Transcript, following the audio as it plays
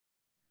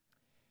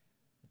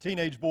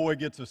Teenage boy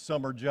gets a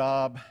summer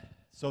job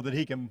so that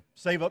he can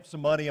save up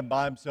some money and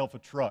buy himself a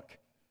truck.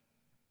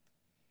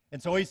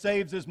 And so he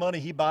saves his money,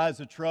 he buys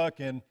a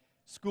truck, and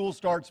school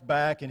starts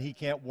back and he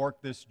can't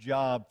work this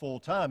job full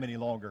time any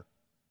longer.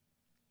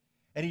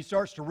 And he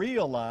starts to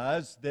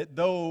realize that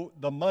though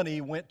the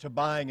money went to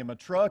buying him a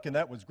truck, and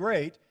that was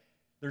great,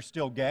 there's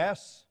still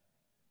gas,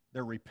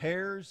 there are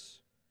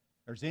repairs,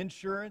 there's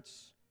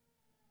insurance.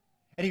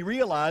 And he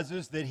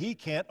realizes that he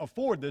can't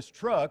afford this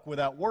truck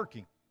without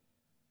working.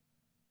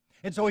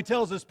 And so he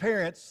tells his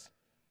parents,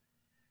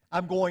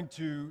 I'm going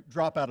to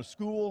drop out of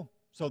school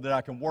so that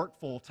I can work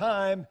full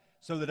time,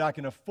 so that I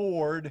can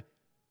afford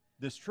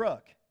this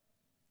truck.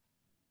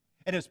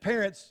 And his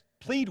parents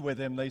plead with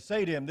him. They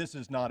say to him, this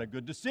is not a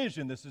good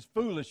decision. This is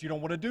foolish. You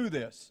don't want to do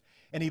this.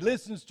 And he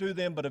listens to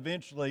them, but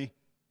eventually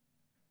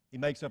he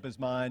makes up his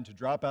mind to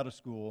drop out of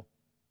school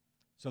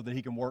so that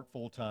he can work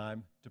full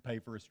time to pay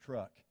for his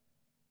truck.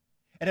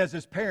 And as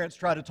his parents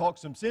try to talk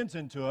some sense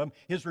into him,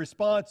 his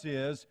response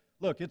is,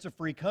 look, it's a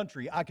free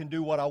country. I can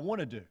do what I want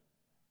to do.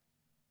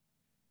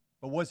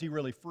 But was he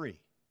really free?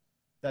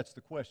 That's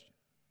the question.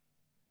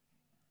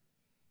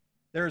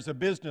 There's a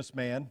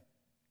businessman,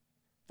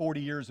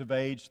 40 years of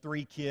age,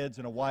 3 kids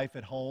and a wife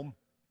at home.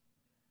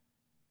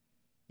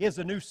 He has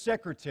a new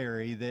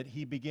secretary that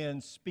he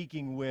begins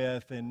speaking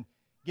with and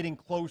getting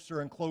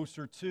closer and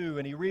closer to,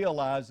 and he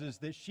realizes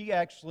that she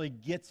actually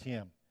gets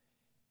him,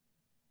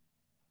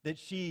 that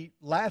she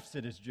laughs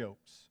at his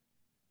jokes,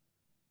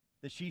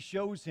 that she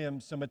shows him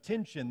some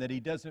attention that he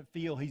doesn't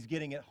feel he's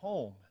getting at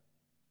home.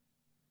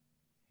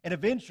 And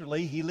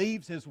eventually, he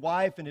leaves his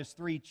wife and his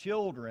 3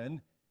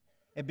 children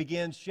and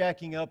begins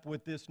shacking up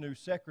with this new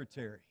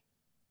secretary.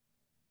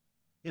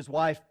 His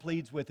wife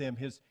pleads with him.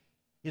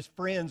 His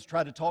friends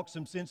try to talk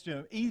some sense to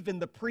him. Even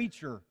the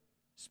preacher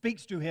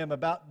speaks to him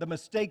about the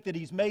mistake that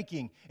he's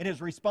making. And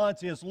his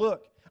response is,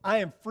 look, I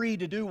am free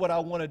to do what I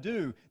want to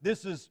do.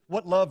 This is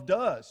what love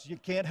does. You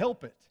can't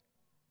help it.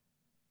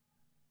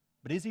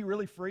 But is he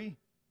really free?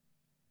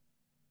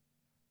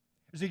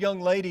 There's a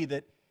young lady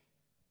that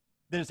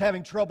is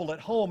having trouble at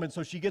home, and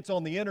so she gets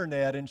on the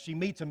internet and she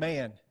meets a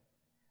man.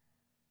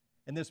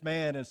 And this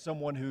man is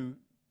someone who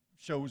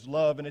shows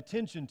love and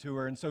attention to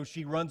her, and so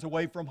she runs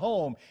away from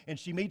home, and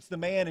she meets the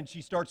man and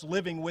she starts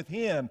living with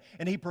him,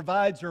 and he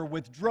provides her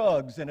with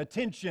drugs and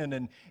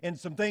attention and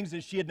some things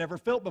that she had never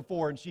felt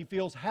before, and she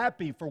feels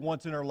happy for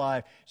once in her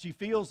life. She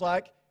feels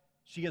like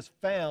she has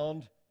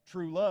found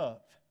true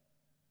love.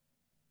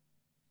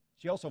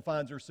 She also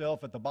finds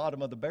herself at the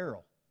bottom of the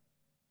barrel.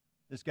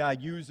 This guy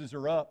uses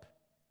her up.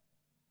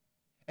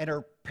 And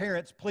her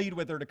parents plead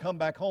with her to come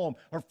back home.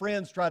 Her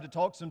friends try to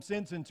talk some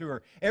sense into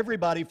her.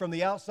 Everybody from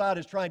the outside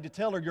is trying to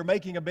tell her, you're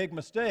making a big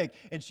mistake.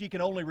 And she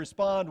can only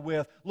respond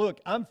with,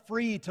 look, I'm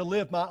free to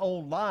live my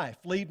own life.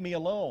 Leave me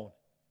alone.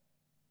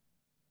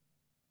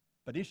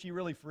 But is she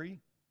really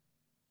free?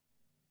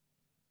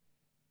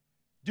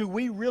 Do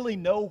we really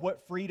know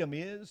what freedom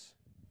is?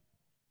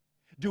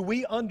 Do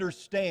we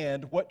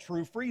understand what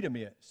true freedom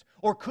is?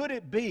 Or could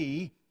it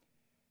be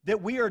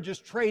that we are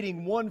just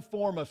trading one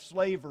form of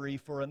slavery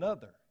for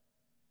another?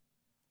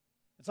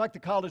 It's like the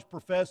college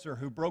professor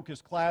who broke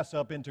his class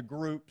up into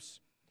groups,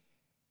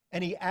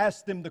 and he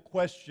asked them the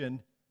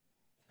question,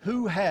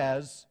 who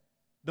has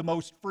the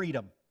most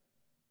freedom?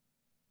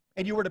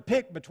 And you were to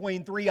pick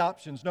between 3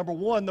 options. Number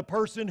 1, the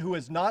person who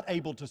is not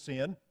able to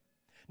sin.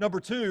 Number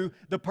 2,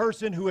 the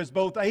person who is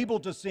both able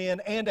to sin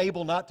and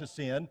able not to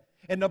sin.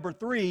 And number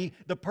 3,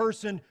 the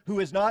person who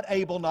is not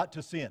able not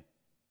to sin.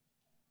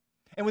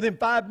 And within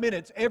 5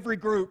 minutes, every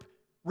group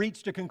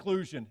reached a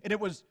conclusion, and it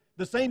was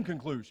the same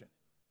conclusion.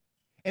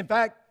 In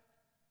fact,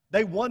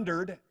 they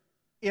wondered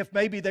if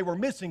maybe they were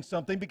missing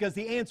something because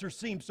the answer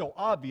seemed so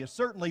obvious.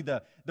 Certainly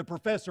the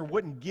professor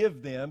wouldn't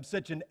give them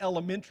such an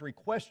elementary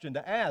question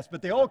to ask,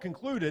 but they all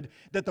concluded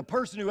that the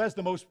person who has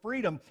the most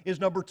freedom is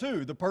number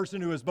 2, the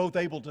person who is both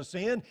able to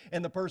sin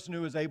and the person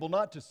who is able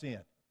not to sin.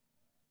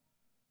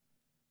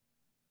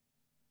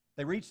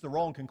 They reached the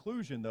wrong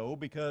conclusion, though,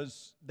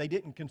 because they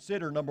didn't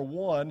consider, number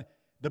 1,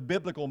 the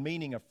biblical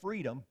meaning of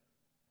freedom,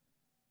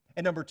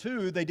 and number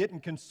 2, they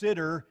didn't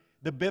consider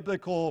the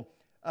biblical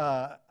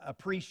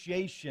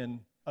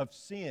appreciation of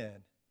sin,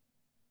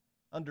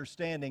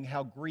 understanding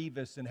how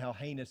grievous and how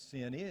heinous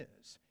sin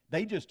is.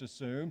 They just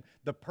assumed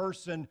the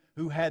person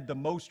who had the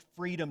most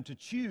freedom to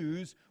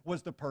choose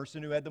was the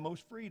person who had the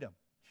most freedom.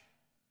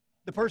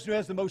 The person who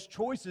has the most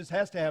choices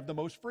has to have the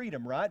most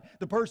freedom, right?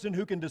 The person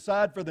who can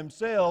decide for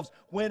themselves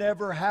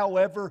whenever,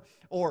 however,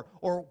 or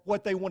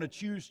what they want to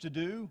choose to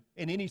do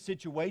in any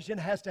situation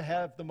has to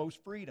have the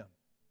most freedom.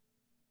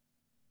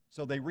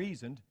 So they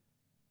reasoned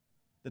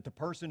that the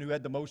person who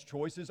had the most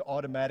choices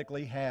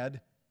automatically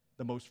had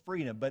the most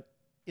freedom. But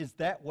is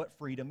that what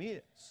freedom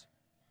is?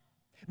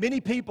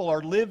 Many people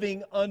are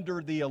living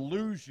under the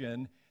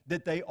illusion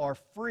that they are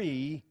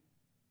free,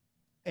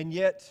 and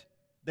yet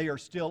they are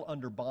still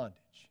under bondage.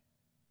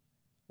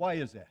 Why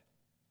is that?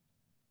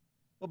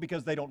 Well,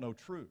 because they don't know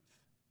truth.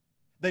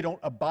 They don't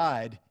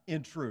abide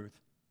in truth.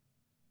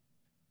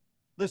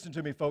 Listen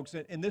to me, folks,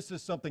 and this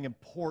is something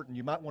important.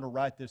 You might want to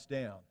write this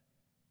down.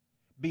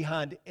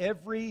 Behind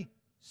every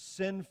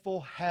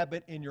sinful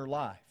habit in your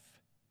life,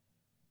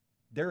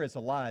 there is a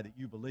lie that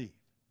you believe.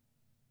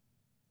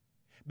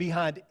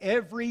 Behind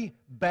every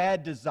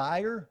bad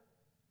desire,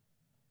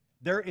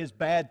 there is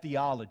bad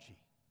theology.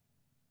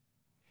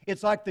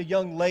 It's like the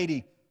young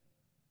lady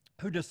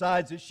who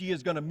decides that she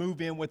is going to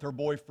move in with her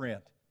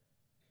boyfriend.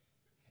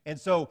 And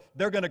so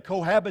they're going to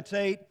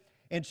cohabitate,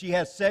 and she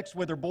has sex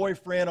with her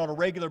boyfriend on a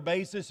regular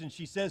basis, and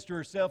she says to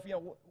herself,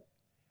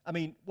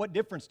 what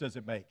difference does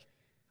it make?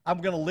 I'm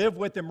going to live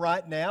with him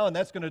right now, and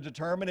that's going to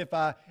determine if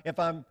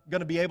I'm going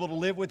to be able to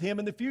live with him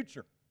in the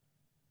future.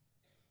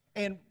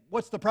 And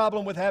what's the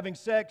problem with having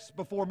sex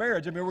before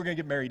marriage? We're going to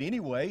get married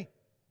anyway.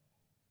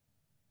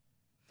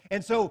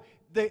 And so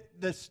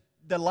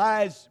the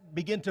lies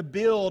begin to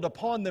build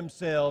upon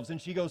themselves,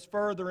 and she goes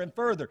further and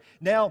further.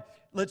 Now,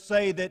 let's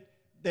say that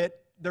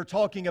they're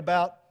talking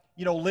about,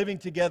 living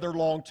together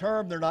long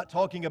term. They're not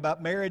talking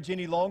about marriage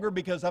any longer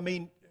because,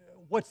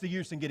 what's the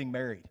use in getting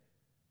married?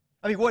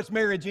 What's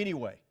marriage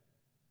anyway?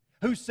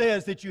 Who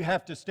says that you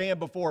have to stand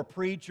before a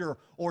preacher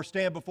or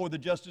stand before the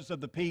justice of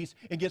the peace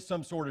and get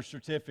some sort of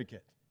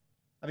certificate?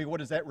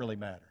 What does that really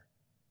matter?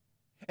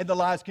 And the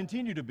lies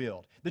continue to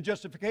build. The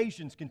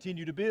justifications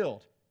continue to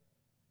build.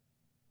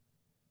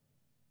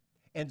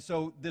 And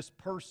so this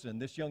person,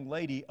 this young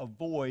lady,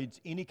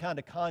 avoids any kind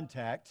of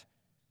contact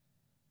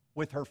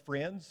with her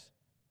friends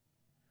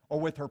or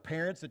with her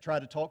parents that try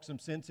to talk some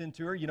sense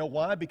into her. You know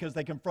why? Because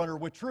they confront her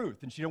with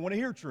truth, and she don't want to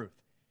hear truth.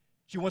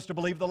 She wants to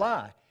believe the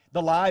lie.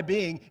 The lie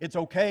being, it's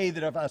okay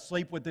that if I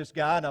sleep with this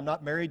guy and I'm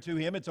not married to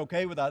him, it's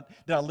okay that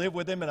I live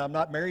with him and I'm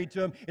not married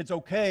to him, it's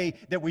okay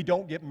that we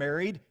don't get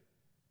married.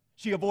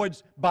 She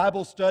avoids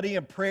Bible study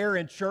and prayer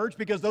and church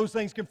because those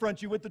things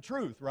confront you with the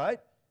truth, right?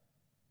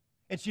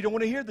 And she don't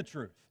want to hear the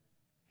truth.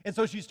 And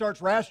so she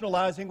starts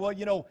rationalizing,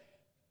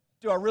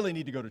 do I really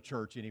need to go to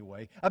church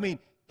anyway?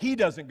 He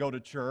doesn't go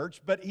to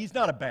church, but he's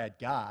not a bad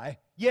guy.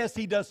 Yes,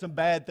 he does some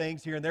bad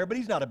things here and there, but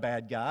he's not a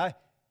bad guy.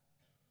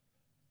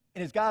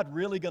 And is God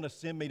really going to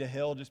send me to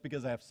hell just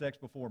because I have sex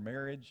before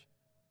marriage?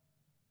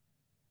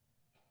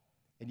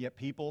 And yet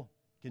people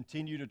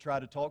continue to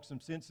try to talk some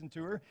sense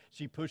into her.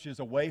 She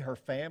pushes away her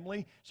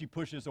family. She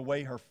pushes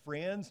away her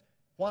friends.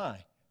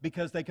 Why?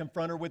 Because they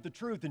confront her with the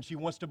truth and she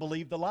wants to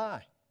believe the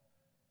lie.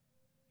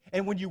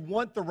 And when you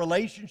want the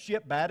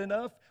relationship bad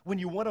enough, when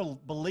you want to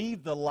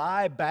believe the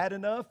lie bad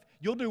enough,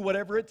 you'll do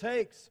whatever it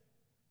takes.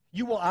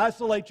 You will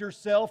isolate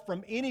yourself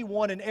from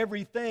anyone and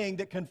everything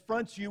that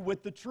confronts you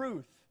with the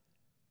truth.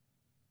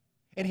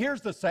 And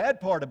here's the sad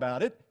part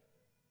about it,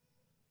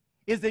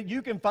 is that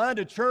you can find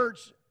a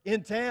church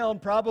in town,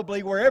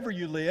 probably wherever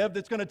you live,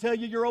 that's going to tell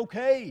you you're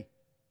okay.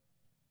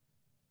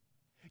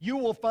 You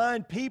will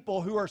find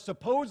people who are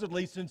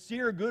supposedly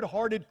sincere,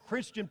 good-hearted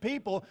Christian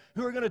people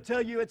who are going to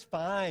tell you it's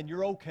fine,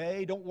 you're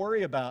okay, don't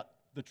worry about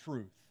the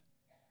truth.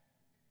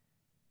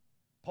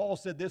 Paul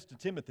said this to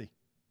Timothy.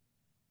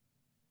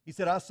 He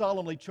said, I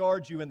solemnly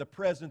charge you in the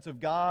presence of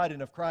God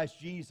and of Christ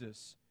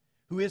Jesus,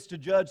 who is to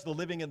judge the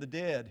living and the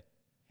dead.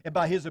 And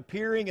by His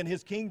appearing in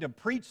His kingdom,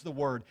 preach the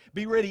word.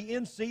 Be ready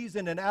in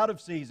season and out of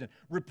season.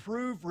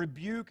 Reprove,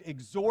 rebuke,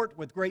 exhort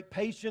with great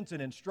patience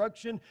and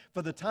instruction.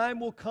 For the time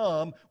will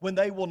come when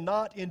they will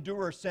not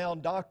endure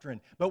sound doctrine,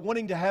 but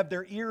wanting to have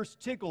their ears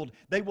tickled,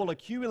 they will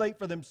accumulate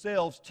for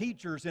themselves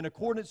teachers in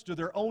accordance to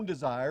their own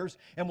desires,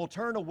 and will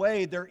turn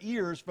away their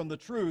ears from the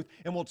truth,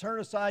 and will turn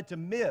aside to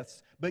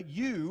myths. But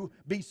you,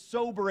 be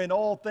sober in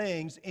all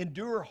things,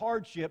 endure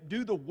hardship,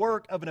 do the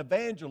work of an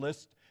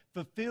evangelist,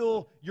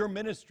 fulfill your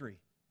ministry.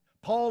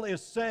 Paul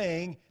is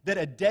saying that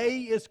a day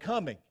is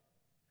coming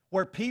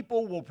where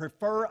people will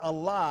prefer a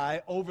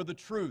lie over the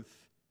truth.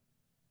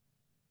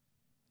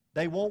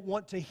 They won't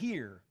want to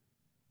hear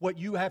what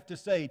you have to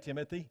say,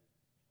 Timothy.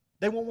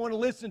 They won't want to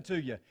listen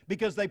to you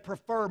because they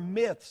prefer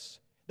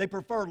myths. They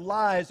prefer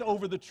lies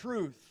over the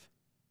truth.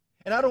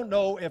 And I don't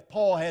know if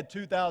Paul had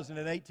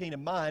 2018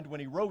 in mind when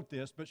he wrote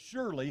this, but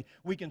surely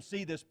we can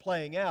see this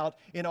playing out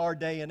in our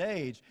day and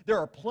age. There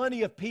are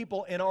plenty of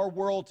people in our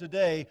world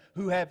today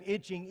who have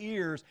itching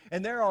ears,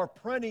 and there are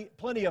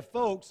plenty of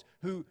folks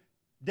who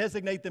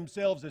designate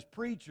themselves as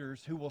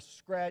preachers who will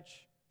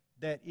scratch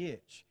that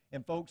itch.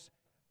 And folks,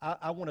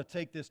 I want to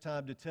take this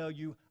time to tell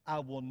you, I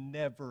will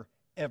never,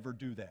 ever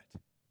do that.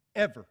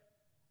 Ever.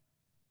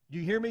 Do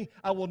you hear me?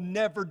 I will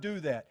never do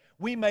that.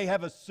 We may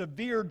have a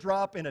severe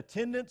drop in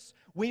attendance.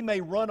 We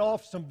may run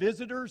off some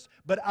visitors,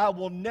 but I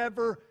will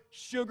never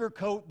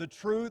sugarcoat the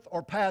truth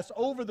or pass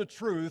over the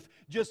truth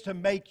just to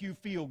make you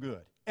feel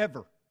good.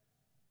 Ever.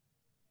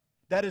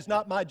 That is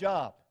not my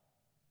job.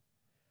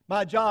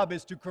 My job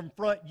is to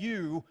confront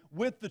you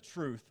with the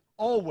truth,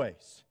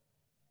 always,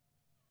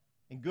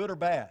 in good or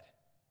bad.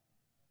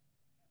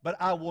 But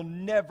I will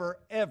never,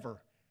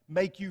 ever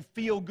make you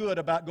feel good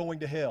about going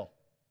to hell.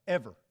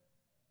 Ever.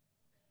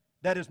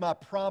 That is my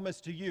promise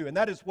to you. And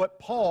that is what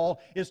Paul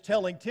is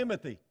telling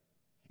Timothy,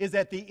 is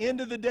at the end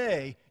of the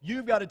day,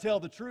 you've got to tell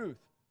the truth.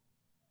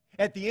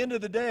 At the end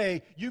of the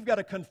day, you've got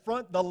to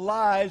confront the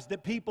lies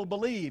that people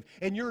believe.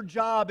 And your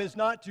job is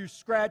not to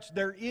scratch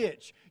their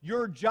itch.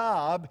 Your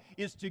job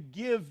is to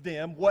give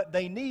them what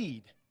they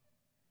need.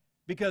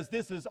 Because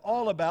this is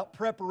all about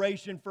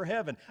preparation for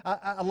heaven.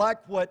 I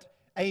like what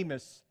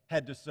Amos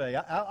had to say.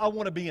 I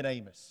want to be an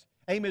Amos.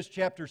 Amos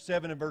chapter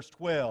 7 and verse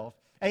 12.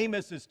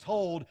 Amos is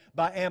told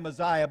by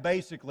Amaziah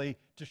basically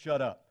to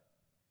shut up.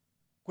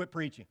 Quit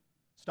preaching.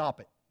 Stop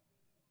it.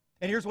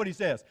 And here's what he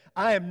says.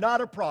 I am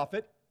not a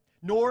prophet,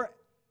 nor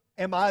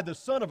am I the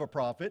son of a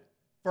prophet,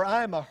 for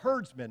I am a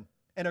herdsman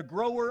and a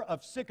grower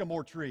of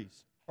sycamore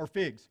trees, or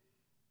figs.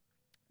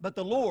 But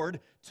the Lord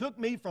took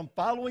me from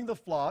following the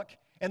flock,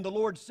 and the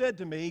Lord said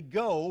to me,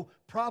 go,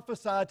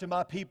 prophesy to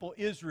my people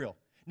Israel.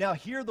 Now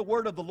hear the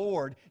word of the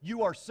Lord.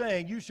 You are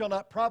saying, you shall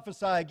not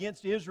prophesy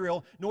against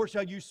Israel, nor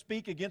shall you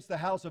speak against the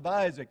house of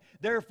Isaac.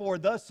 Therefore,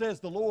 thus says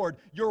the Lord,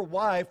 your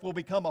wife will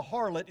become a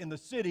harlot in the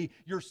city.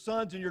 Your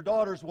sons and your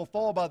daughters will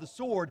fall by the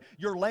sword.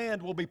 Your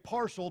land will be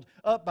parceled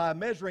up by a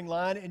measuring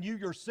line, and you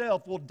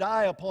yourself will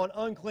die upon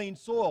unclean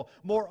soil.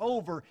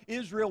 Moreover,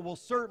 Israel will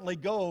certainly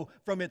go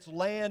from its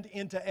land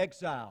into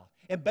exile.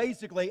 And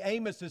basically,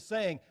 Amos is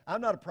saying,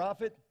 I'm not a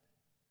prophet.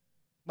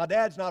 My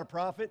dad's not a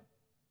prophet.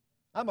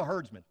 I'm a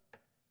herdsman.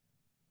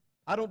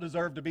 I don't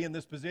deserve to be in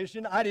this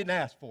position. I didn't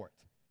ask for it.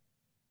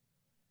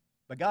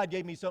 But God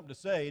gave me something to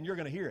say, and you're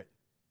going to hear it.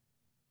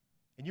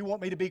 And you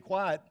want me to be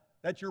quiet,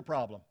 that's your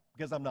problem,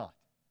 because I'm not.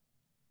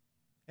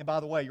 And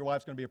by the way, your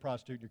wife's going to be a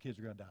prostitute and your kids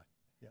are going to die.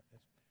 Yeah,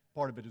 that's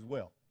part of it as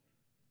well.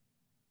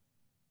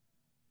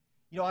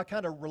 You know, I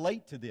kind of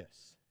relate to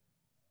this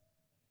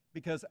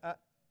because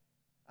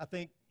I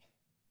think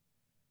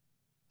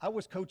I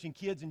was coaching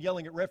kids and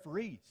yelling at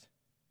referees.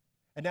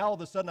 And now all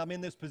of a sudden I'm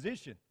in this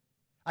position.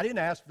 I didn't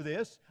ask for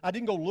this. I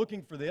didn't go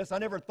looking for this. I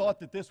never thought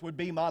that this would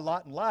be my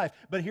lot in life,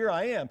 but here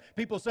I am.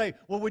 People say,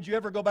 well, would you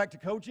ever go back to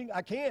coaching?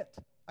 I can't.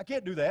 I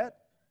can't do that.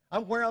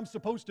 I'm where I'm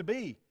supposed to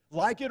be.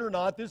 Like it or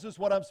not, this is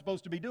what I'm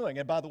supposed to be doing.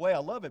 And by the way, I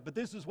love it, but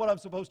this is what I'm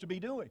supposed to be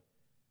doing.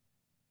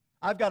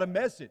 I've got a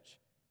message.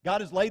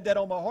 God has laid that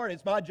on my heart.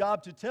 It's my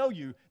job to tell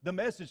you the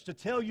message, to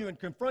tell you and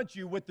confront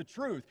you with the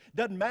truth.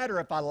 Doesn't matter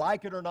if I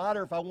like it or not,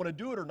 or if I want to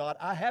do it or not.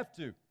 I have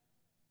to.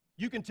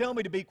 You can tell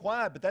me to be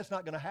quiet, but that's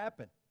not going to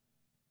happen.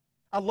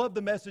 I love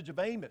the message of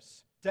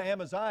Amos to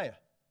Amaziah.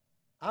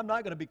 I'm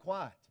not going to be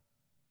quiet.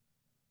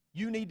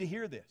 You need to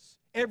hear this.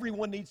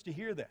 Everyone needs to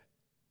hear that.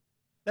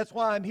 That's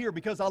why I'm here,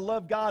 because I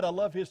love God, I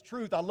love His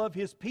truth, I love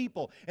His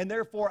people, and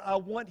therefore I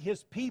want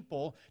His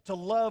people to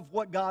love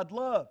what God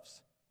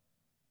loves.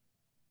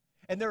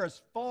 And there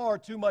is far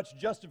too much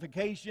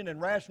justification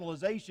and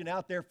rationalization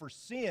out there for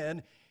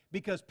sin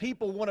because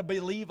people want to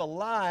believe a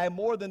lie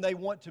more than they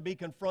want to be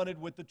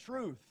confronted with the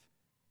truth.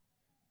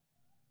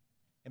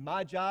 And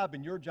my job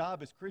and your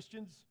job as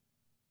Christians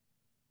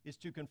is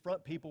to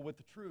confront people with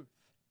the truth.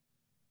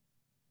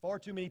 Far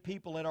too many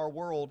people in our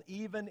world,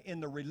 even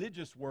in the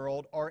religious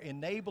world, are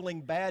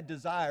enabling bad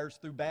desires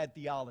through bad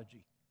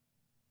theology.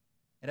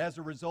 And as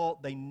a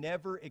result, they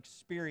never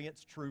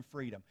experience true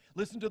freedom.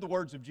 Listen to the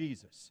words of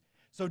Jesus.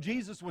 So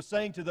Jesus was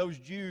saying to those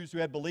Jews who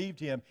had believed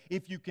Him,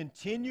 if you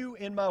continue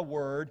in my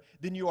word,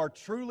 then you are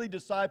truly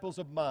disciples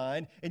of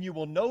mine, and you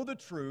will know the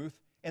truth,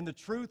 and the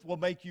truth will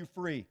make you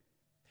free.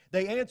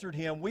 They answered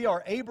Him, we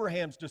are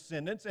Abraham's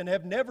descendants and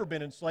have never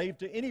been enslaved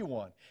to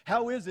anyone.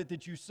 How is it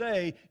that you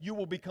say you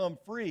will become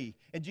free?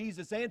 And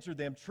Jesus answered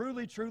them,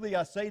 truly, truly,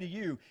 I say to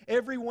you,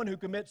 everyone who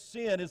commits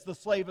sin is the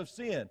slave of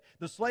sin.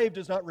 The slave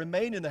does not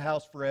remain in the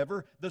house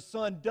forever. The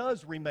Son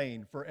does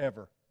remain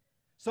forever.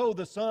 So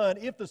the Son,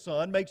 if the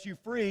Son makes you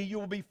free, you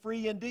will be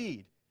free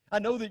indeed. I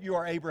know that you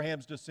are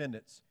Abraham's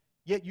descendants,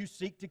 yet you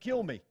seek to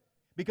kill me,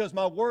 because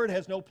my word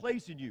has no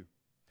place in you.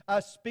 I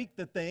speak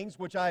the things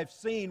which I have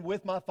seen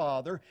with my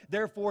Father.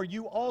 Therefore,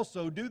 you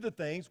also do the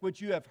things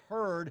which you have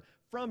heard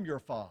from your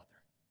father.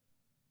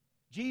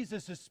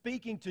 Jesus is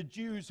speaking to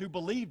Jews who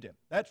believed Him.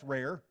 That's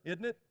rare,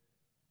 isn't it?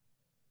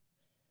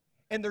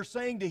 And they're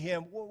saying to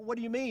Him, what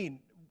do you mean?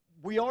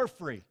 We are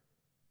free.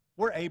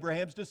 We're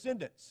Abraham's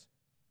descendants.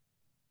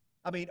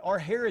 I mean, our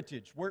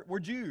heritage, we're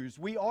Jews.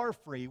 We are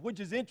free, which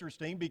is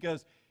interesting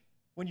because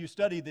when you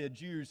study the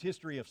Jews'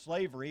 history of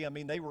slavery, I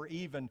mean, they were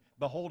even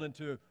beholden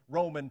to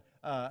Roman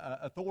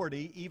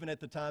authority even at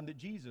the time that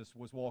Jesus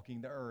was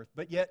walking the earth.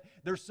 But yet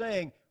they're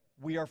saying,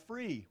 we are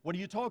free. What are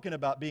you talking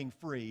about being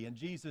free? And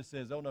Jesus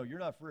says, oh no, you're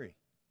not free.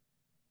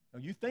 No,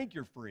 you think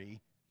you're free,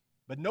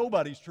 but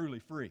nobody's truly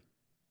free.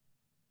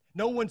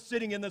 No one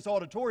sitting in this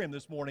auditorium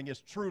this morning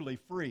is truly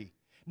free.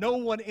 No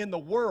one in the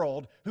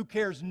world who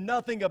cares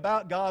nothing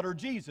about God or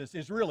Jesus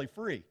is really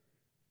free.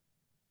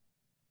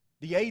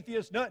 The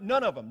atheists,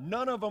 none of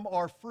them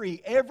are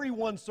free.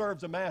 Everyone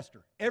serves a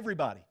master.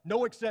 Everybody,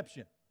 no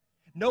exception.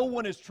 No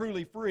one is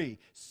truly free.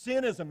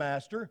 Sin is a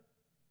master,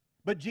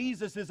 but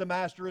Jesus is a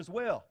master as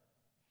well.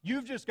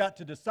 You've just got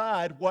to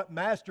decide what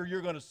master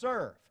you're going to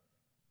serve.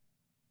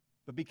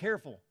 But be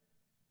careful,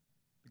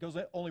 because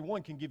only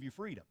one can give you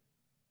freedom.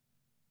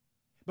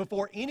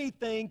 Before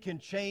anything can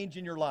change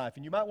in your life,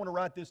 and you might want to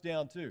write this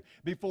down too,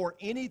 before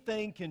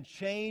anything can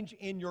change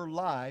in your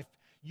life,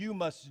 You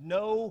must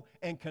know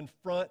and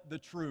confront the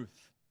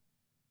truth.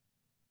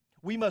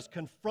 We must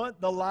confront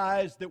the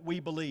lies that we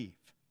believe.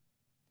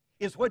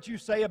 Is what you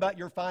say about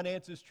your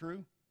finances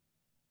true?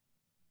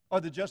 Are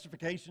the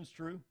justifications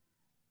true?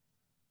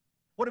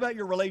 What about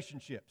your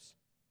relationships?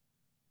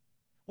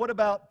 What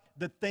about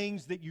the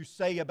things that you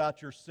say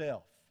about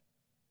yourself?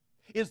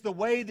 Is the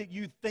way that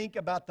you think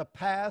about the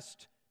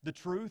past the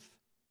truth?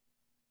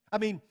 I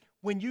mean,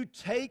 when you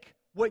take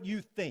what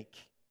you think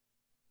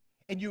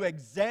and you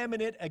examine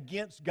it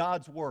against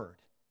God's Word,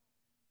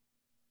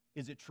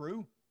 is it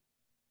true?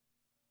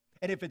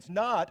 And if it's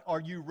not, are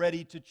you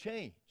ready to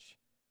change?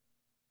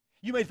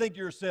 You may think to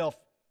yourself,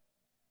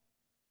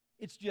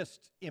 it's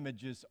just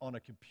images on a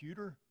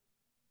computer.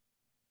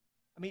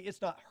 I mean,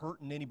 it's not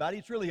hurting anybody.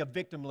 It's really a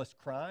victimless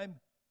crime.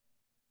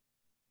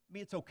 I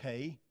mean, it's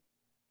okay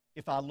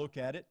if I look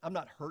at it. I'm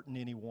not hurting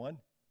anyone.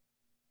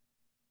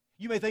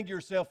 You may think to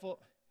yourself, well,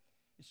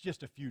 it's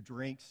just a few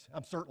drinks.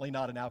 I'm certainly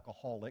not an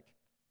alcoholic.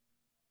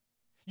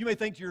 You may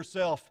think to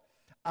yourself,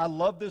 I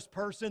love this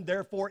person,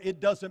 therefore it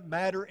doesn't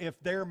matter if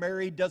they're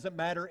married, doesn't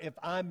matter if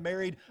I'm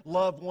married.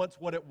 Love wants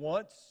what it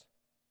wants.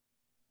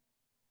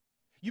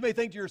 You may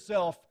think to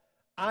yourself,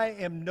 I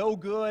am no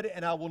good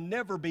and I will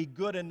never be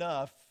good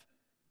enough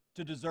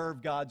to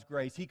deserve God's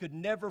grace. He could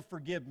never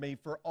forgive me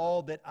for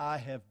all that I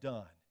have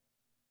done.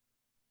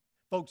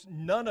 Folks,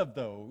 none of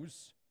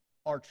those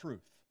are truth.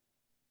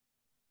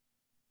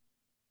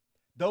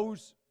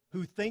 Those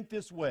who think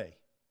this way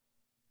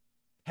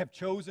have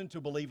chosen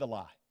to believe a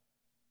lie.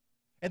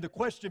 And the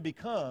question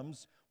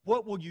becomes,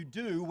 what will you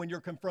do when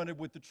you're confronted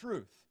with the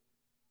truth?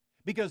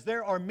 Because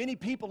there are many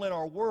people in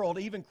our world,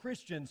 even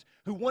Christians,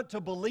 who want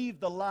to believe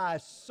the lie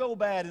so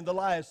bad and the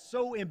lie is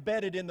so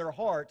embedded in their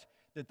heart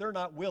that they're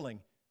not willing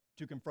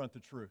to confront the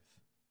truth.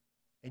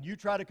 And you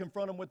try to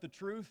confront them with the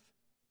truth,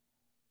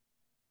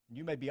 and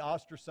you may be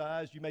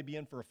ostracized, you may be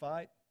in for a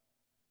fight.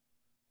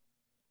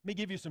 Let me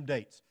give you some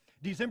dates.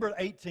 December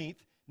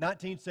 18th,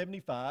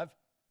 1975,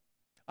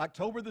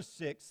 October the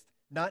 6th,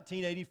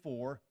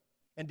 1984,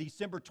 and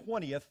December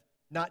 20th,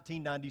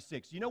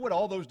 1996. You know what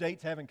all those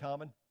dates have in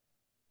common?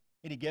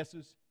 Any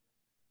guesses?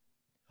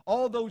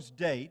 All those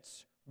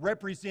dates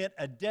represent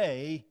a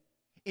day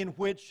in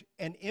which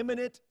an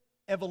eminent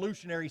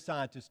evolutionary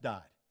scientist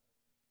died.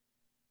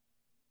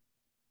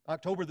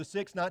 October the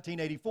 6th,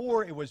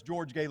 1984, it was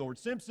George Gaylord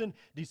Simpson.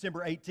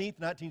 December 18th,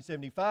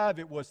 1975,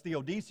 it was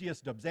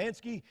Theodosius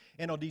Dobzhansky.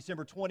 And on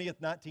December 20th,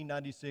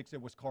 1996,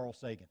 it was Carl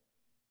Sagan.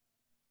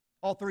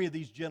 All three of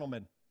these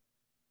gentlemen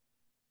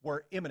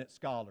were eminent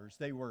scholars.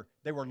 They were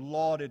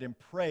lauded and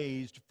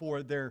praised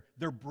for their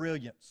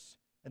brilliance.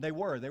 And they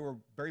were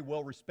very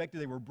well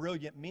respected. They were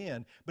brilliant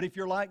men. But if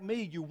you're like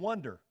me, you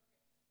wonder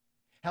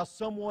how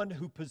someone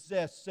who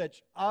possessed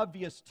such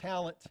obvious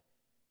talent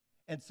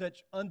and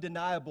such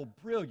undeniable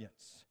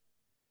brilliance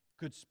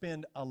could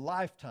spend a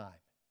lifetime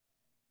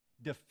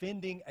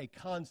defending a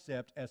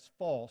concept as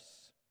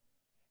false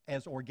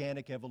as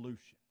organic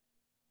evolution.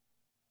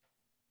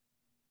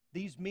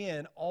 These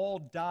men all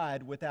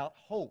died without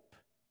hope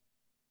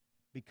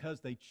because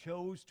they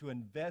chose to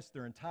invest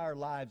their entire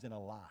lives in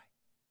a lie.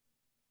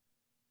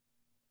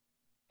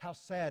 How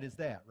sad is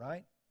that,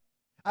 right?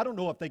 I don't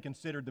know if they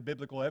considered the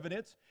biblical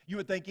evidence. You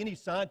would think any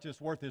scientist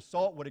worth his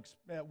salt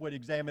would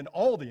examine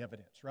all the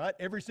evidence, right?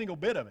 Every single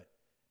bit of it,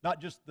 not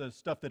just the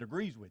stuff that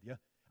agrees with you.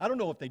 I don't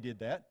know if they did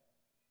that.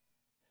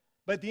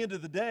 But at the end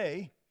of the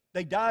day,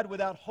 they died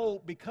without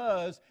hope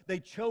because they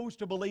chose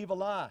to believe a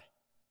lie.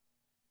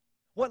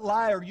 What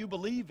lie are you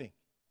believing?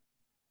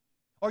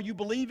 Are you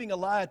believing a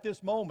lie at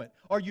this moment?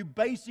 Are you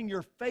basing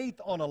your faith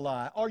on a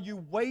lie? Are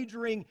you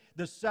wagering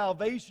the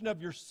salvation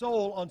of your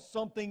soul on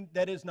something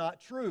that is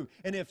not true?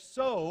 And if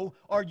so,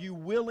 are you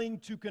willing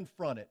to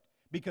confront it?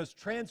 Because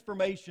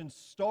transformation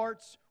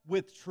starts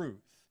with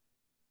truth.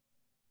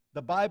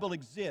 The Bible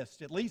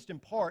exists, at least in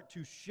part,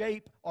 to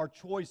shape our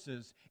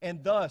choices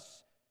and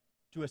thus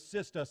to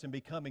assist us in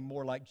becoming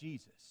more like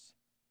Jesus.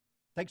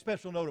 Take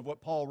special note of what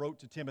Paul wrote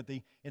to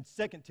Timothy in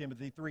 2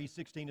 Timothy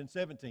 3:16 and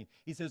 17.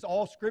 He says,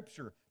 all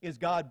Scripture is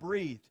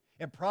God-breathed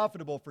and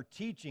profitable for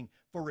teaching,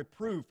 for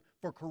reproof,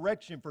 for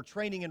correction, for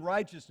training in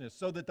righteousness,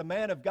 so that the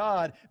man of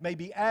God may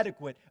be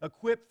adequate,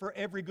 equipped for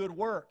every good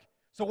work.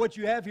 So what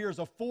you have here is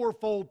a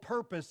fourfold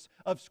purpose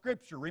of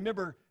Scripture.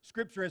 Remember,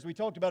 Scripture, as we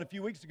talked about a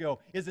few weeks ago,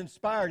 is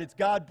inspired. It's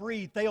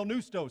God-breathed,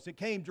 theopneustos. It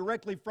came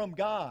directly from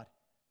God.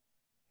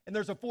 And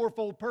there's a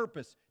fourfold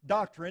purpose: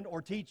 doctrine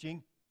or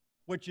teaching,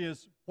 which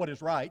is what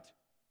is right.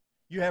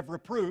 You have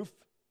reproof,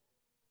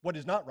 what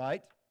is not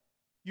right.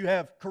 You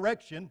have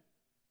correction,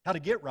 how to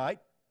get right.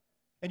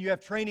 And you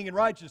have training in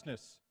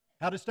righteousness,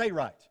 how to stay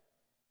right.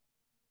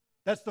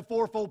 That's the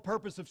fourfold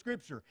purpose of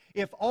Scripture.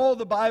 If all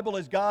the Bible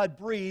is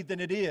God-breathed,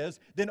 and it is,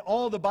 then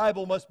all the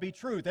Bible must be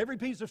truth. Every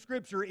piece of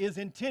Scripture is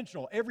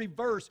intentional. Every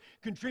verse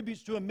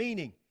contributes to a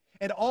meaning.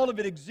 And all of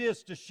it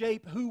exists to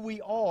shape who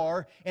we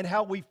are and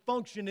how we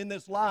function in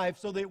this life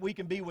so that we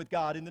can be with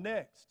God in the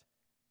next.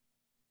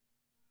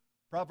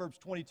 Proverbs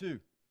 22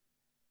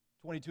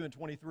 and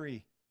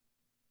 23.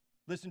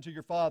 Listen to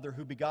your father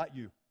who begot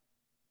you,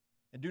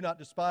 And do not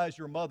despise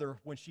your mother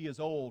when she is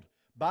old.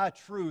 Buy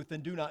truth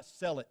and do not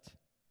sell it.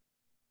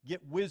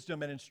 Get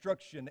wisdom and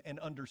instruction and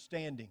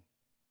understanding.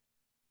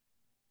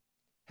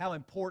 How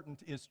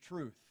important is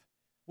truth?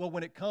 Well,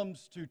 when it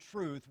comes to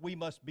truth, we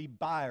must be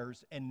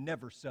buyers and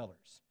never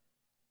sellers.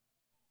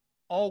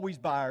 Always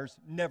buyers,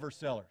 never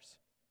sellers.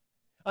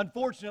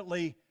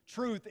 Unfortunately,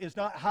 truth is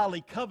not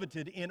highly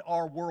coveted in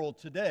our world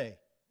today.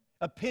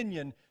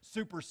 Opinion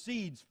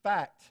supersedes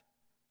fact.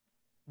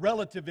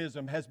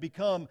 Relativism has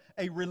become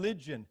a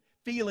religion.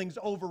 Feelings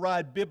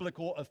override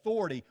biblical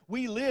authority.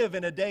 We live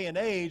in a day and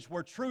age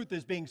where truth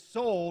is being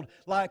sold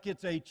like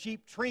it's a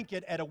cheap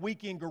trinket at a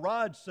weekend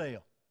garage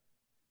sale.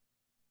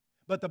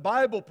 But the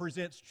Bible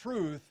presents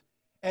truth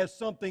as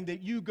something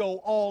that you go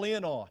all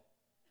in on.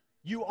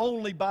 You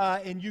only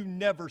buy and you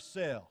never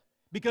sell,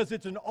 because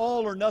it's an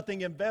all or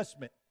nothing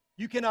investment.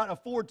 You cannot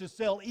afford to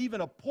sell even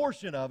a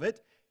portion of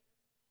it,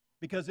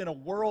 because in a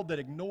world that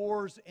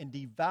ignores and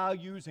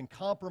devalues and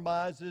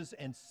compromises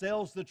and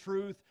sells the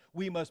truth,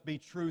 we must be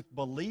truth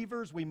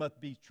believers, we must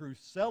be truth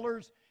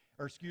sellers,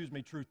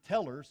 truth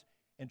tellers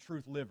and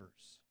truth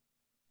livers.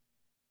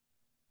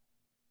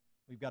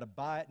 We've got to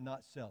buy it and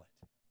not sell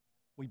it.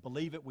 We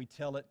believe it, we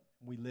tell it,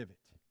 we live it.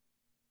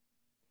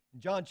 In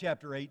John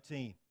chapter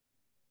 18,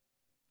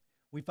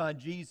 we find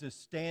Jesus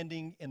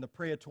standing in the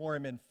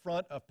praetorium in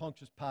front of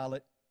Pontius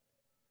Pilate.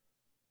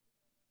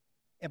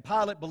 And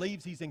Pilate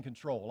believes he's in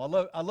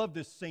control. I love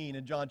this scene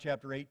in John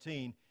chapter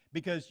 18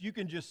 because you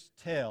can just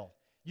tell.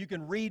 You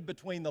can read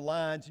between the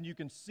lines and you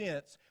can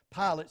sense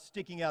Pilate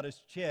sticking out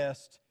his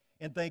chest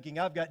and thinking,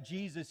 I've got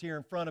Jesus here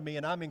in front of me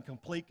and I'm in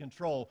complete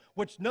control,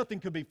 which nothing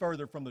could be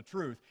further from the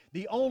truth.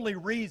 The only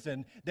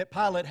reason that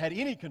Pilate had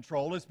any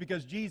control is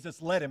because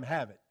Jesus let him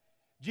have it.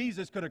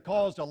 Jesus could have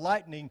caused a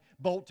lightning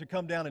bolt to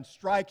come down and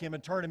strike him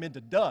and turn him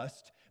into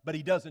dust, but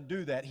he doesn't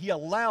do that. He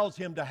allows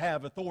him to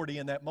have authority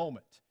in that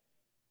moment.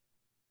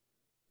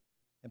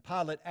 And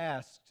Pilate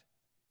asked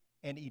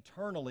an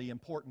eternally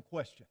important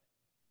question.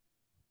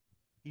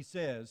 He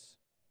says,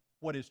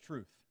 what is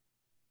truth?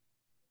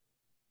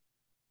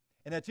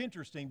 And that's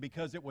interesting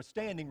because it was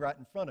standing right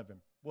in front of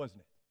him,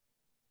 wasn't it?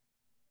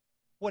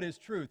 What is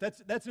truth?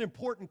 That's an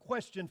important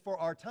question for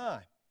our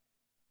time.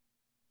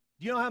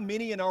 Do you know how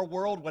many in our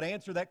world would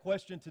answer that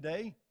question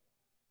today?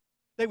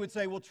 They would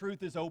say, well,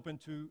 truth is open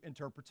to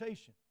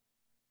interpretation.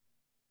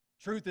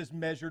 Truth is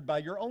measured by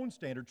your own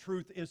standard.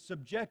 Truth is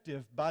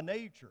subjective by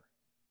nature.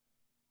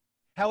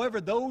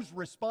 However, those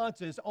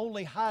responses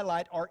only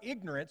highlight our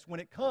ignorance when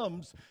it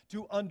comes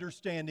to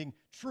understanding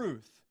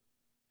truth.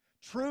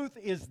 Truth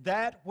is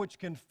that which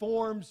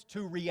conforms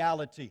to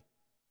reality,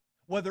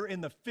 whether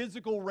in the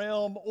physical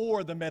realm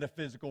or the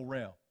metaphysical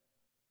realm.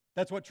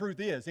 That's what truth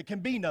is. It can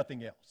be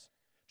nothing else.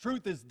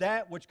 Truth is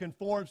that which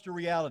conforms to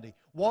reality.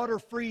 Water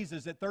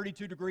freezes at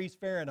 32 degrees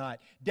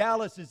Fahrenheit.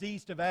 Dallas is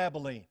east of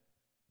Abilene.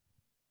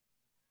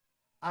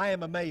 I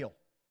am a male.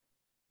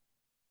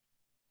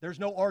 There's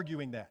no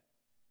arguing that.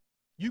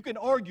 You can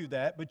argue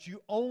that, but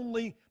you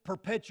only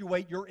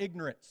perpetuate your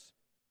ignorance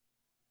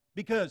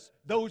because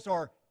those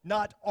are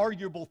not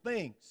arguable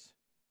things.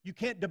 You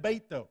can't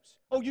debate those.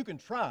 Oh, you can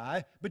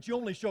try, but you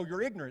only show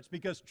your ignorance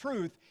because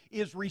truth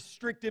is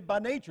restricted by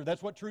nature.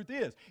 That's what truth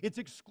is. It's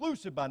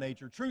exclusive by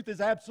nature. Truth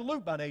is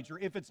absolute by nature.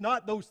 If it's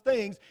not those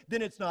things,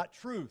 then it's not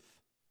truth.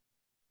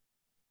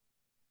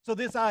 So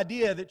this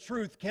idea that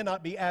truth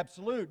cannot be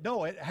absolute,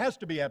 no, it has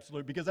to be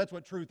absolute because that's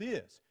what truth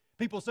is.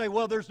 People say,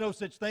 well, there's no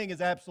such thing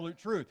as absolute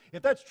truth.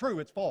 If that's true,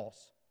 it's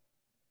false.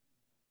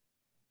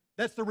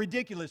 That's the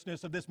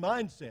ridiculousness of this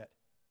mindset.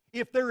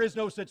 If there is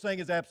no such thing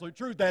as absolute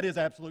truth, that is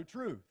absolute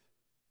truth.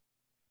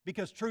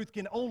 Because truth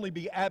can only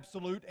be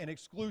absolute and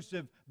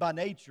exclusive by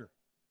nature.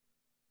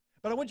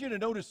 But I want you to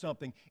notice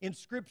something. In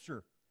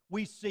Scripture,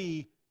 we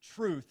see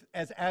truth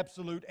as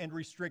absolute and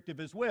restrictive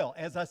as well.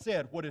 As I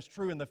said, what is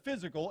true in the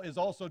physical is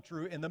also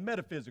true in the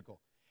metaphysical.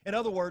 In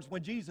other words,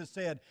 when Jesus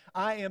said,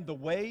 I am the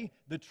way,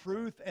 the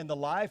truth, and the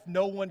life,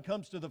 no one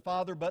comes to the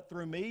Father but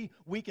through me,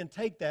 we can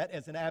take that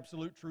as an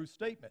absolute true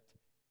statement.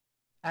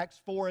 Acts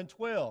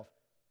 4:12,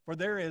 for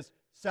there is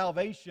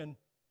salvation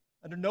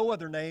under no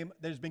other name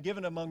that has been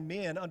given among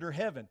men under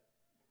heaven.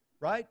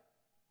 Right?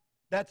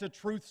 That's a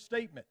truth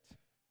statement.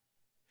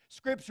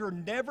 Scripture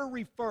never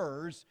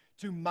refers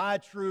to my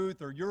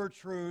truth or your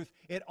truth.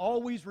 It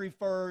always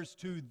refers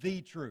to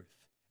the truth.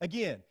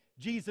 Again,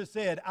 Jesus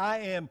said, I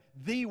am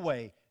the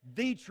way,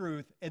 the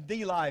truth, and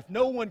the life.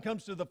 No one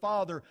comes to the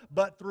Father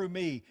but through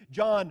me.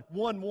 John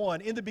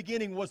 1:1, in the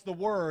beginning was the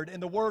Word,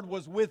 and the Word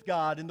was with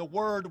God, and the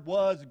Word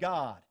was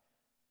God.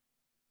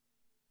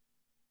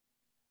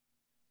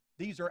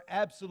 These are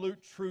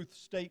absolute truth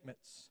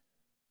statements.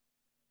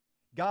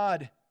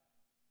 God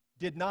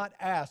did not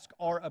ask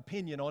our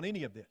opinion on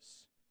any of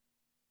this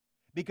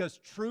because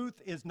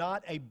truth is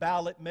not a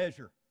ballot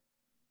measure.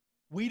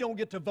 We don't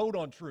get to vote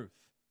on truth.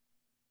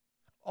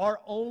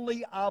 Our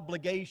only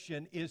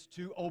obligation is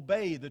to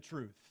obey the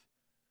truth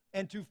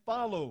and to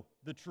follow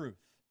the truth.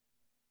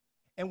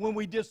 And when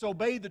we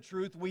disobey the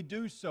truth, we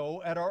do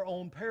so at our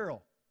own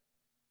peril.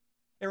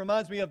 It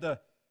reminds me of the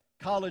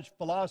college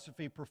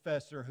philosophy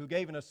professor who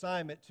gave an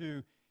assignment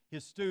to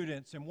his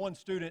students, and one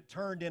student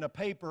turned in a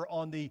paper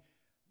on the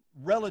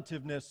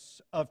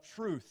relativeness of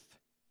truth.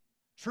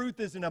 Truth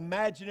is an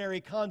imaginary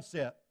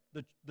concept,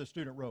 the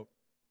student wrote.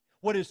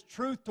 What is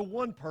truth to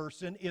one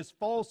person is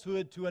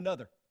falsehood to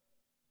another.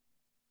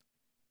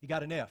 He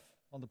got an F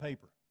on the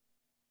paper.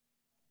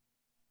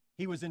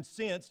 He was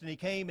incensed, and he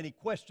came and he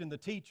questioned the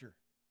teacher.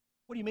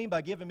 What do you mean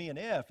by giving me an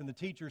F? And the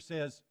teacher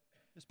says,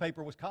 this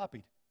paper was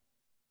copied.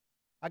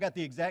 I got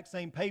the exact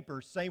same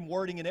paper, same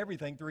wording and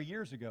everything 3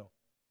 years ago.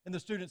 And the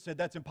student said,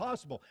 that's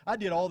impossible. I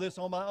did all this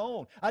on my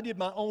own. I did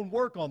my own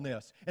work on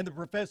this. And the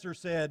professor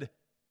said,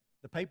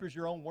 the paper's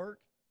your own work?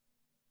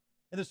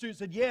 And the student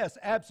said, yes,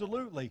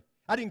 absolutely.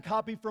 I didn't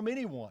copy from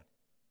anyone.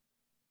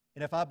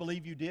 And if I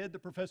believe you did, the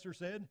professor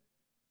said,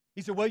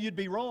 he said, well, you'd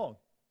be wrong.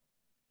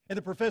 And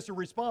the professor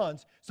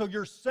responds, so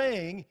you're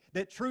saying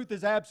that truth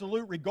is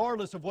absolute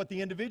regardless of what the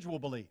individual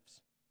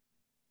believes?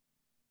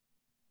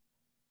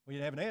 Well, you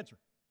didn't have an answer.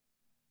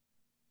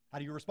 How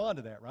do you respond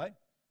to that, right?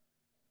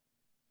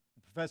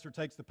 The professor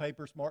takes the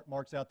paper,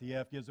 marks out the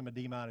F, gives him a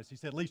D-. He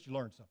said, at least you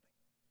learned something.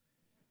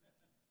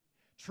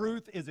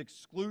 Truth is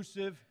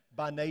exclusive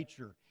by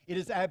nature. It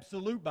is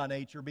absolute by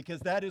nature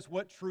because that is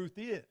what truth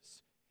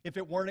is. If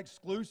it weren't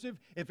exclusive,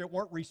 if it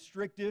weren't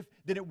restrictive,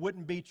 then it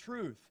wouldn't be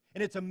truth.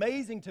 And it's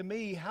amazing to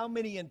me how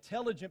many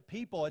intelligent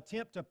people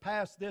attempt to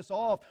pass this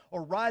off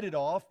or write it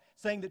off,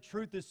 saying that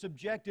truth is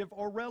subjective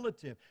or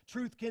relative.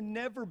 Truth can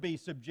never be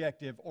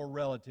subjective or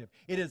relative.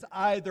 It is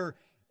either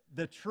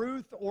the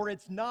truth or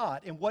it's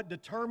not. And what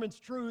determines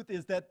truth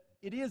is that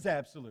it is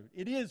absolute,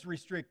 it is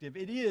restrictive,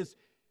 it is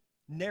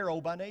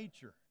narrow by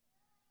nature.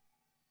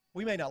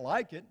 We may not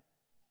like it,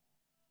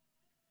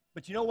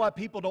 but you know why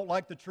people don't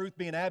like the truth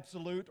being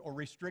absolute or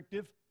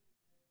restrictive?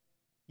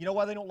 You know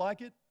why they don't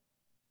like it?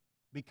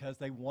 Because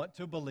they want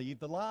to believe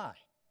the lie.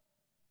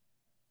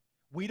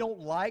 We don't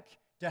like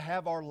to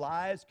have our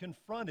lies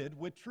confronted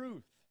with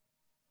truth.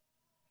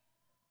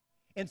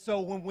 And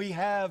so when we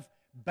have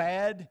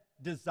bad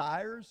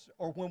desires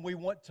or when we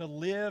want to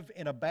live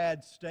in a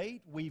bad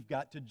state, we've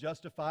got to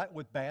justify it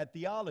with bad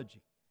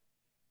theology.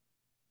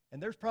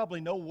 And there's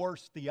probably no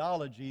worse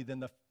theology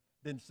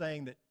than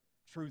saying that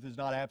truth is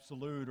not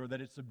absolute or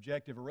that it's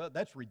subjective or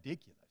that's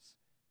ridiculous.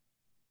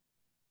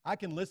 I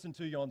can listen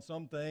to you on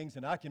some things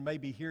and I can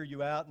maybe hear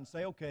you out and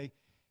say, okay,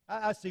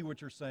 I see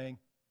what you're saying.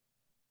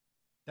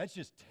 That's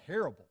just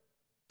terrible,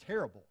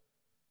 terrible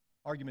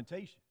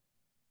argumentation.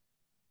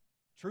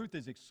 Truth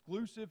is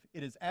exclusive.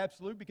 It is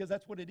absolute because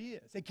that's what it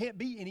is. It can't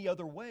be any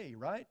other way,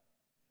 right?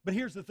 But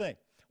here's the thing.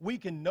 We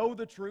can know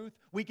the truth.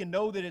 We can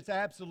know that it's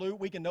absolute.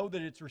 We can know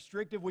that it's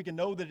restrictive. We can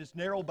know that it's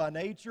narrow by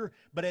nature.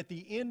 But at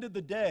the end of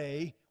the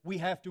day, we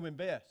have to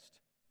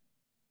invest.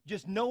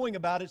 Just knowing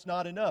about it's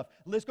not enough.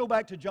 Let's go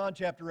back to John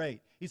chapter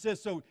 8. He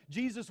says, so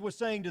Jesus was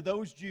saying to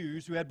those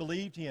Jews who had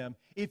believed him,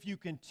 if you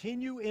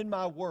continue in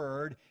my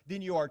word,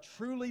 then you are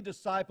truly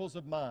disciples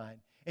of mine,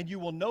 and you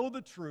will know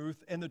the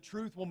truth, and the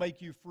truth will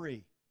make you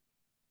free.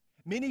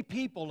 Many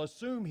people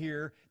assume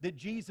here that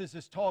Jesus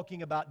is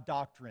talking about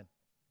doctrine.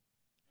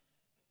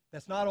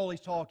 That's not all he's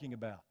talking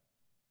about.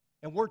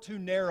 And we're too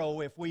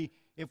narrow if we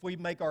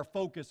make our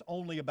focus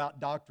only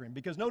about doctrine.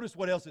 Because notice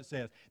what else it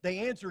says.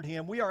 They answered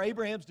him, we are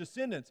Abraham's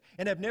descendants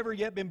and have never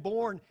yet been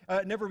born,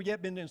 never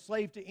yet been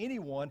enslaved to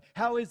anyone.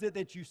 How is it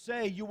that you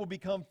say you will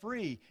become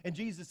free? And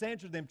Jesus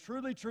answered them,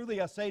 truly,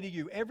 truly, I say to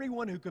you,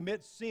 everyone who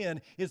commits sin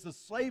is the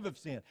slave of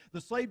sin. The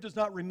slave does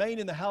not remain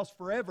in the house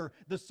forever.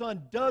 The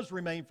son does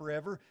remain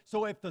forever.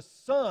 So if the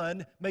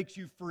son makes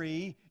you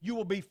free, you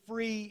will be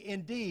free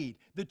indeed.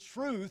 The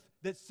truth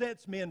that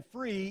sets men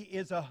free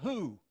is a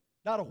who,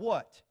 not a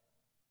what.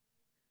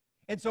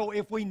 And so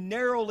if we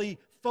narrowly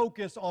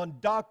focus on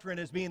doctrine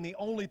as being the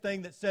only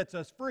thing that sets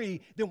us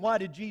free, then why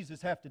did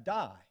Jesus have to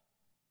die?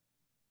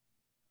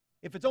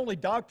 If it's only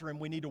doctrine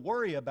we need to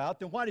worry about,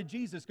 then why did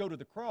Jesus go to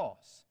the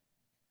cross?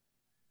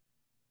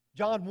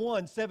 John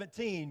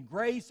 1:17,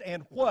 grace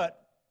and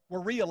what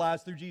were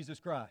realized through Jesus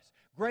Christ?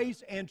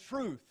 Grace and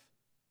truth.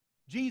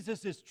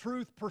 Jesus is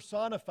truth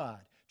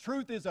personified.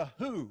 Truth is a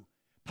who.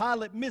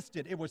 Pilate missed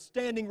it. It was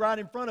standing right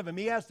in front of him.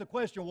 He asked the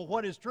question, well,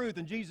 what is truth?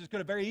 And Jesus could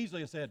have very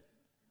easily said,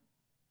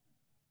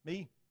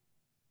 me?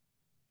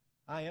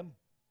 I am.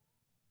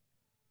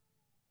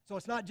 So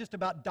it's not just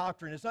about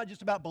doctrine. It's not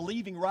just about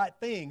believing right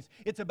things.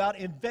 It's about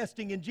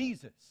investing in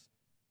Jesus,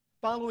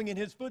 following in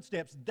his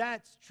footsteps.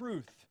 That's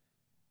truth.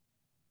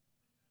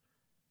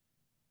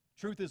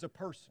 Truth is a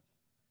person.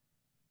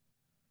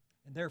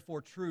 And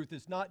therefore, truth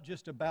is not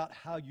just about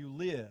how you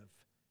live,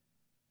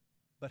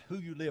 but who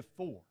you live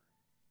for.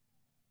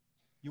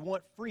 You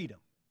want freedom,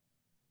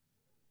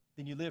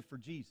 then you live for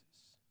Jesus.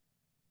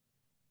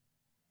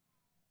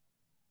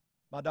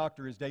 My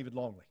doctor is David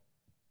Longley.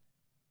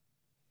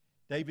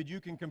 David, you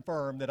can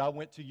confirm that I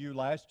went to you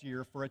last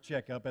year for a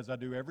checkup, as I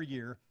do every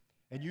year,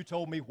 and you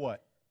told me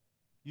what?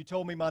 You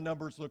told me my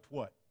numbers looked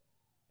what?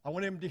 I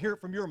want him to hear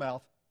it from your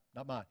mouth,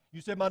 not mine.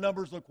 You said my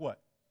numbers look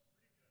what?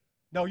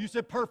 No, you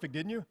said perfect,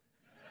 didn't you?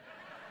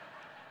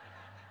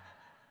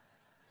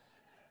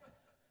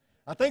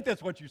 I think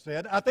that's what you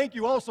said. I think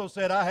you also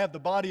said, I have the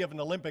body of an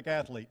Olympic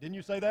athlete. Didn't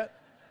you say that?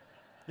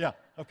 Yeah,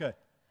 okay.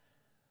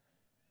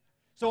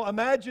 So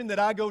imagine that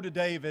I go to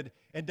David,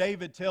 and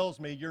David tells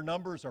me, your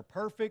numbers are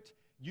perfect.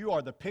 You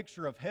are the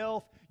picture of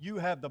health. You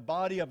have the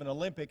body of an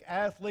Olympic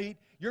athlete.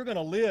 You're going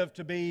to live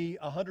to be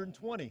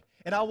 120.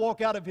 And I walk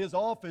out of his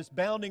office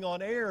bounding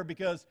on air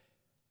because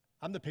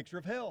I'm the picture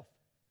of health.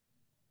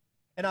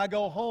 And I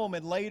go home,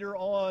 and later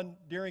on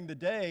during the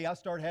day, I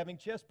start having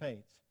chest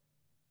pains.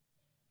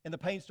 And the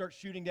pain starts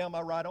shooting down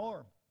my right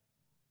arm.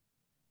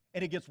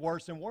 And it gets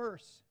worse and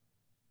worse.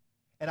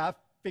 And I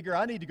figure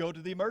I need to go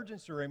to the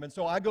emergency room. And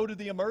so I go to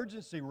the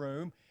emergency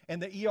room,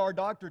 and the ER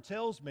doctor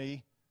tells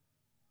me,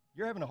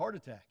 you're having a heart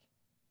attack.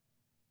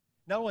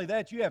 Not only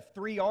that, you have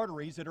 3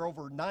 arteries that are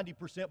over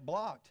 90%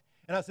 blocked.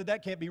 And I said,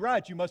 that can't be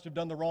right. You must have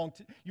done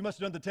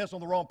the test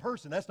on the wrong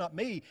person. That's not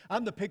me.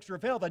 I'm the picture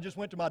of health. I just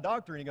went to my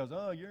doctor, and he goes,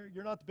 oh,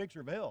 you're not the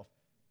picture of health.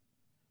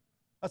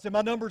 I said,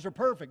 my numbers are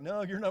perfect.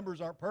 No, your numbers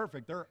aren't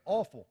perfect. They're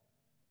awful.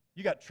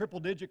 You got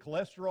triple-digit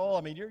cholesterol.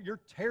 I mean, you're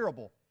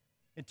terrible,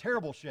 in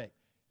terrible shape.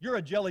 You're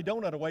a jelly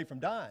donut away from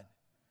dying.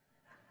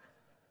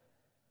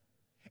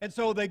 And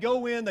so they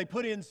go in, they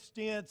put in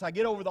stents. I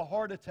get over the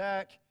heart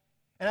attack.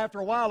 And after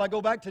a while, I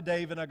go back to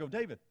David, and I go,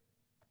 David,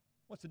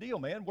 what's the deal,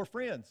 man? We're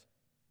friends.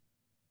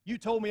 You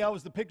told me I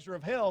was the picture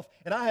of health,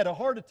 and I had a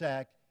heart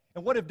attack.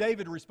 And what if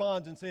David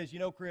responds and says, you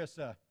know, Chris,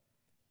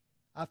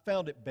 I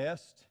found it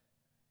best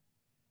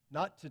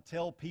not to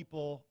tell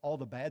people all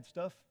the bad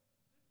stuff.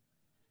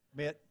 I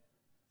mean, it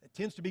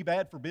tends to be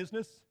bad for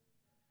business.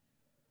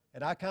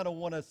 And I kind of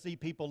want to see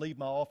people leave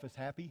my office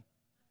happy.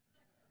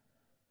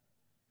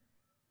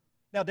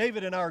 Now,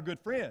 David and I are good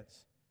friends.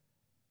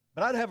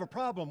 But I'd have a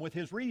problem with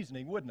his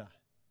reasoning, wouldn't I?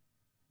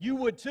 You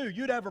would too.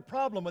 You'd have a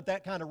problem with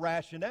that kind of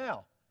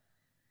rationale.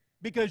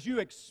 Because you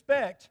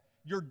expect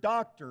your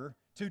doctor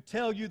to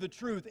tell you the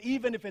truth,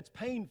 even if it's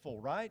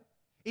painful, right?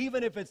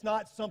 Even if it's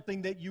not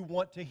something that you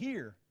want to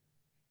hear.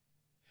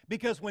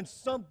 Because when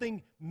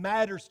something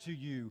matters to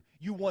you,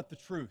 you want the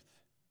truth.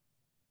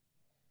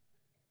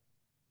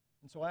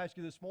 And so I ask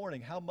you this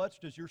morning, how much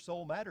does your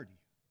soul matter to you?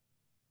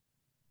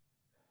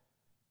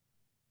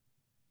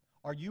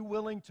 Are you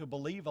willing to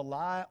believe a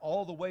lie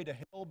all the way to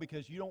hell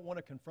because you don't want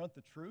to confront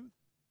the truth?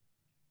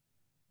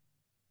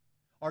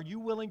 Are you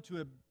willing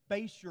to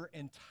base your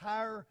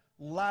entire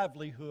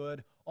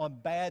livelihood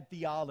on bad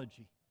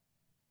theology?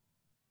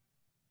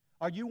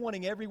 Are you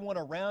wanting everyone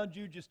around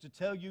you just to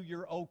tell you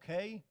you're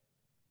okay?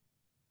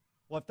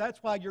 Well, if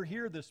that's why you're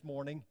here this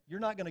morning, you're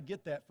not going to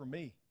get that from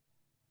me.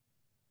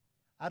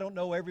 I don't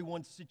know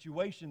everyone's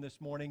situation this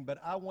morning, but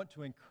I want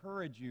to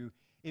encourage you,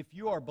 if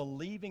you are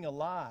believing a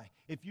lie,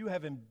 if you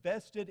have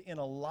invested in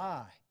a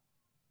lie,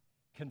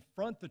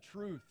 confront the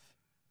truth.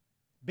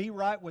 Be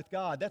right with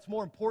God. That's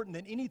more important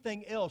than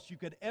anything else you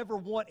could ever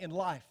want in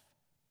life.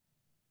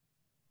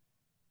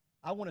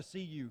 I want to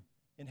see you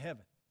in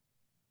heaven.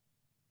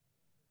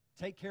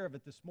 Take care of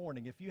it this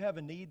morning. If you have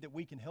a need that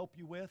we can help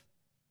you with,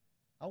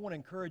 I want to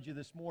encourage you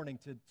this morning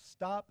to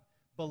stop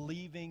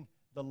believing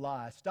the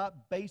lie.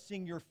 Stop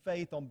basing your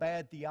faith on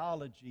bad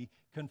theology.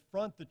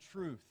 Confront the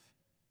truth.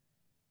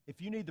 If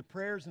you need the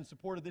prayers and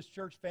support of this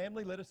church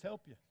family, let us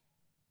help you.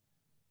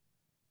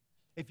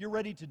 If you're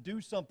ready to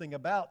do something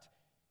about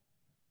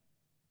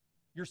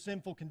your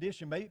sinful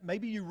condition,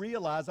 maybe you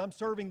realize I'm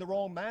serving the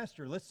wrong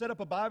master. Let's set up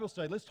a Bible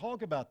study. Let's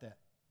talk about that.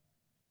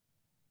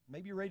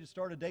 Maybe you're ready to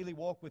start a daily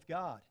walk with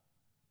God.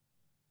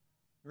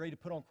 You're ready to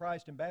put on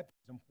Christ in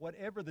baptism.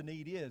 Whatever the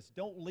need is,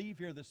 don't leave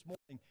here this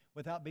morning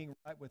without being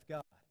right with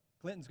God.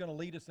 Clinton's going to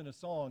lead us in a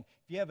song.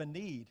 If you have a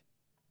need,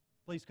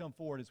 please come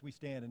forward as we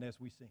stand and as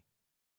we sing.